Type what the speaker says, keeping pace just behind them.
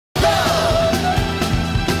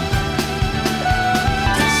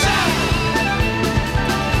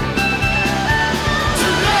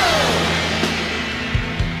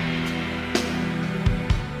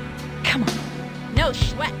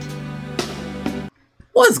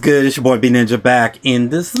What's good? It's your boy B Ninja back in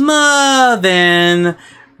this month, and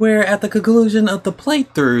we're at the conclusion of the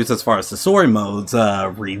playthroughs as far as the story modes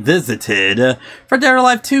revisited for Dead or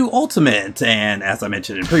Alive 2 Ultimate. And as I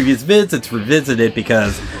mentioned in previous vids, it's revisited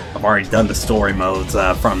because I've already done the story modes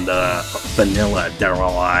from the vanilla Dead or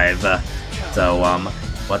Alive. So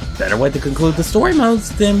what better way to conclude the story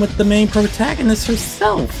modes than with the main protagonist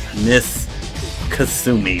herself, Miss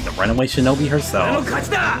Kasumi, the Runaway Shinobi herself. I want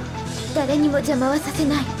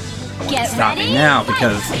to stop me now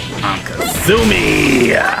because I'm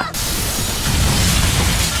Kasumi!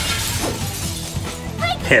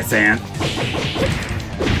 Pissant.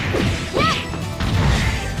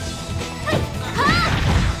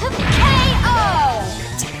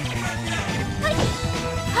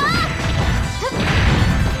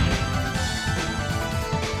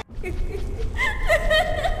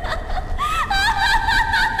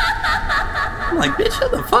 I'm like, bitch, who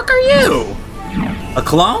the fuck are you? A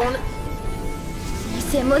clone?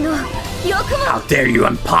 How dare you,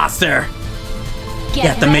 imposter! You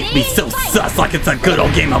have to make me so sus like it's a good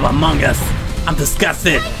old game of Among Us. I'm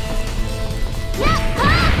disgusted.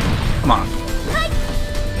 Come on.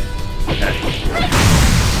 Okay.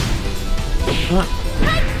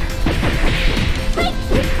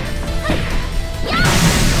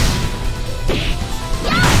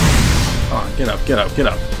 Come on, get up, get up, get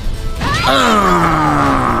up.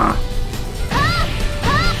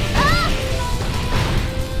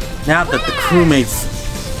 Now that the crewmate's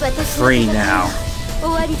free now,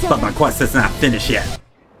 but my quest is not finished yet.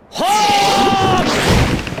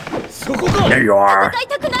 There you are.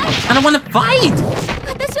 I don't want to fight.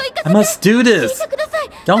 I must do this.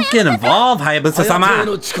 Don't get involved, Hayabusa-sama.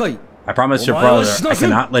 I promised your brother I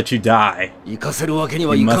cannot let you die. You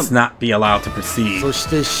must not be allowed to proceed.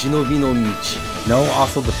 Know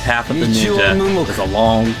also the path of the ninja is a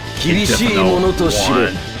long and difficult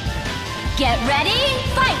one. Get ready,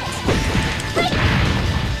 fight!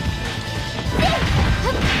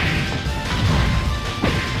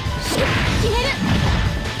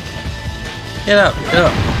 Get up, get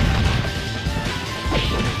up.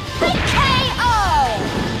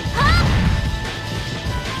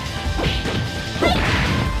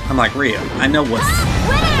 I'm like, Rhea, I know what's...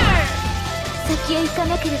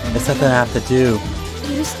 It's something I have to do.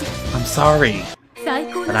 I'm sorry.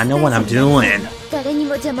 But I know what I'm doing.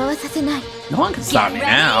 No one can stop me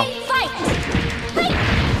now.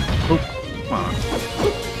 Oop, come on.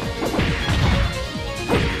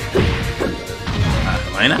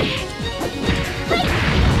 Elena?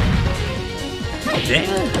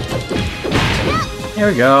 Damn. There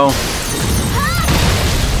we go.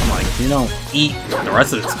 I'm like, you don't eat the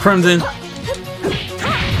rest of this crimson.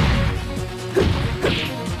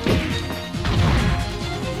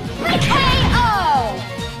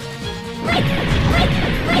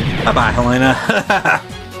 Bye-bye, Helena.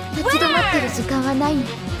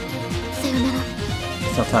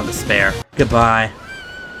 There's no time to spare. Goodbye.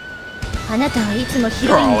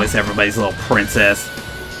 You're always everybody's little princess.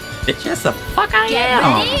 Bitch, yes the fuck I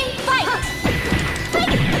am!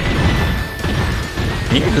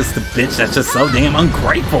 You're just the bitch that's just so damn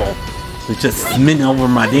ungrateful. Who's just smitten over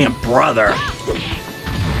my damn brother.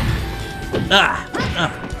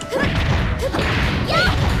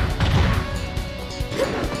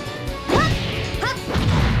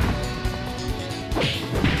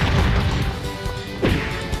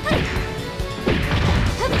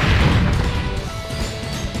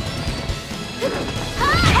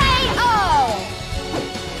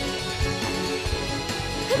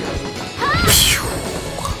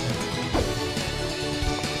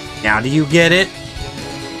 Now do you get it?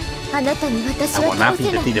 I will not be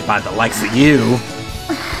defeated by the likes of you.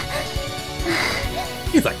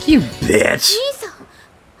 He's like, you bitch!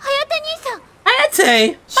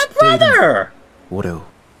 Hayate! My brother!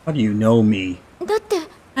 How do you know me?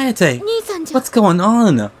 Hayate, what's going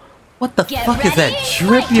on? What the fuck is that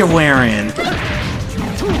drip you're wearing?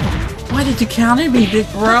 Why did you counter me, big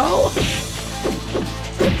bro?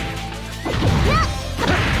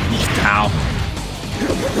 Ow.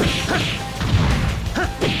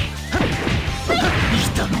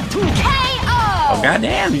 Oh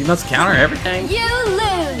goddamn, you must counter everything? You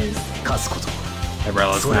lose! I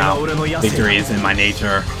realize now, victory is in my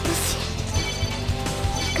nature.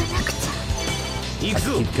 Let's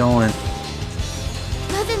keep going.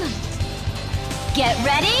 Get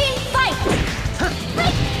ready, fight!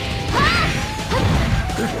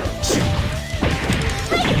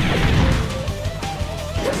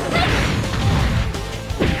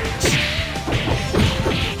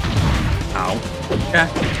 Ow. Okay.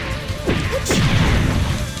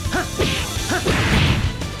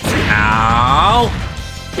 Ow!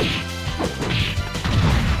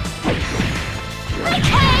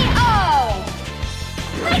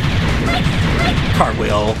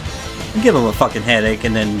 cartwheel, give him a fucking headache,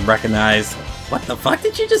 and then recognize, what the fuck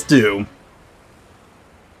did you just do?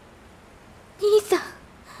 Ate.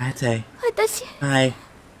 Hi.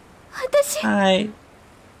 Hi.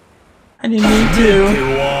 I didn't mean to.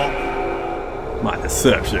 My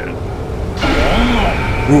deception.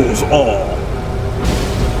 Rules all.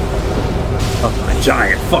 Of my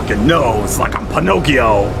giant fucking nose like I'm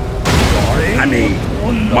Pinocchio. I mean,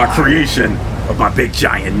 my creation of my big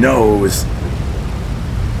giant nose.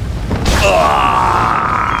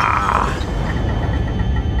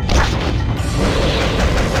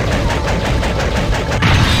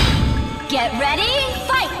 Get ready,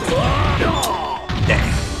 fight!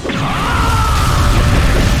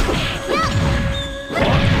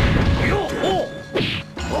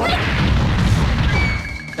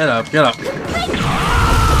 Get up, get up.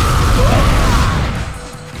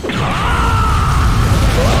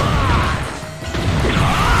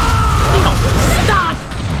 Stop!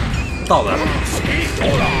 Stall that.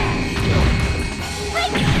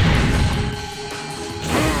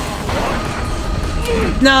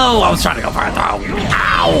 No, I was trying to go for a throw. Ow!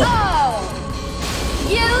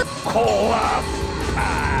 You!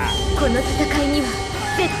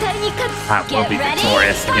 I will be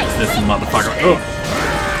victorious against this motherfucker. Ugh.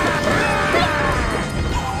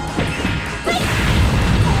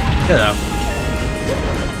 Get up.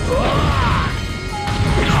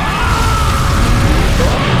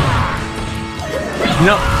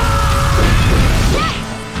 No.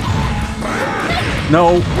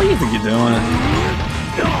 No. What do you think you're doing?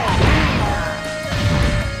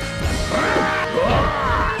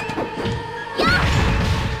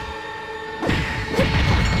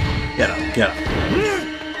 Get up. Get up.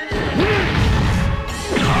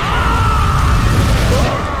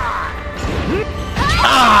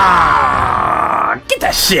 Ah! Get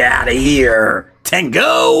that shit out of here!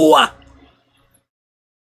 Tango!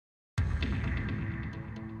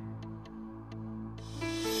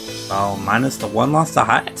 Oh, minus the one loss to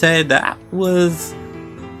Hayate, that was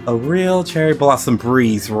a real cherry blossom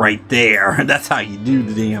breeze right there. That's how you do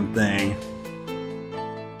the damn thing.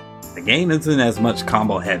 The game isn't as much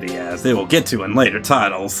combo heavy as they will get to in later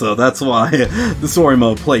titles, so that's why the story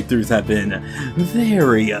mode playthroughs have been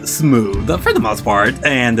very smooth for the most part,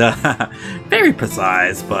 and very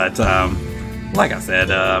precise, but like I said,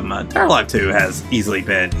 Dead or Alive 2 has easily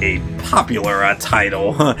been a popular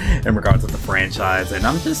title in regards to the franchise, and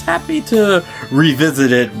I'm just happy to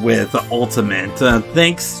revisit it with Ultimate,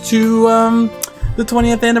 thanks to the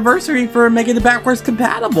 20th anniversary for making it backwards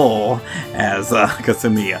compatible, as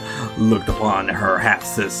Kasumi looked upon her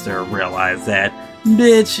half-sister, realized that,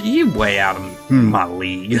 bitch, you way out of my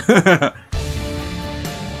league.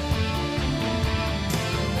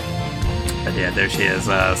 But yeah, there she is,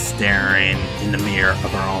 staring in the mirror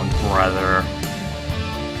of her own brother.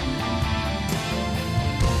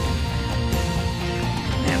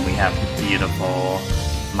 And we have the beautiful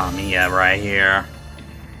Mamiya right here.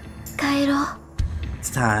 It's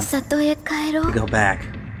time to go back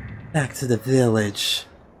to the village,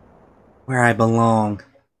 where I belong.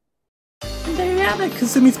 And there you have it,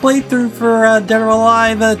 Kasumi's playthrough for Dead or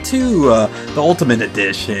Alive 2, the Ultimate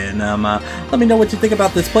Edition. Let me know what you think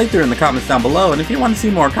about this playthrough in the comments down below, and if you want to see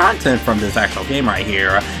more content from this actual game right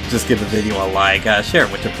here, just give the video a like, share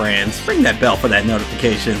it with your friends, ring that bell for that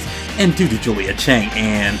notifications, and do the Julia Chang,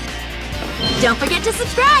 and Don't forget to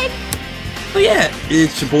subscribe! so yeah,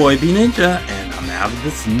 it's your boy B Ninja, and I'm out of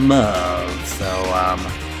this mug. So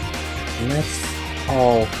let's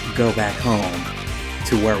all go back home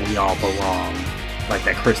to where we all belong, like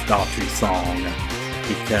that Chris Daughtry song,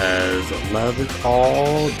 because love is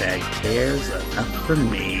all that cares enough for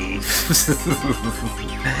me.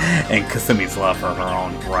 And Kasumi's love for her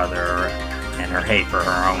own brother, and her hate for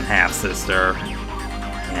her own half-sister,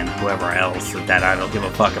 and whoever else that I don't give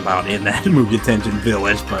a fuck about in that Mugen Tenjin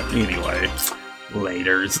village, but anyway,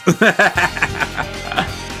 laters.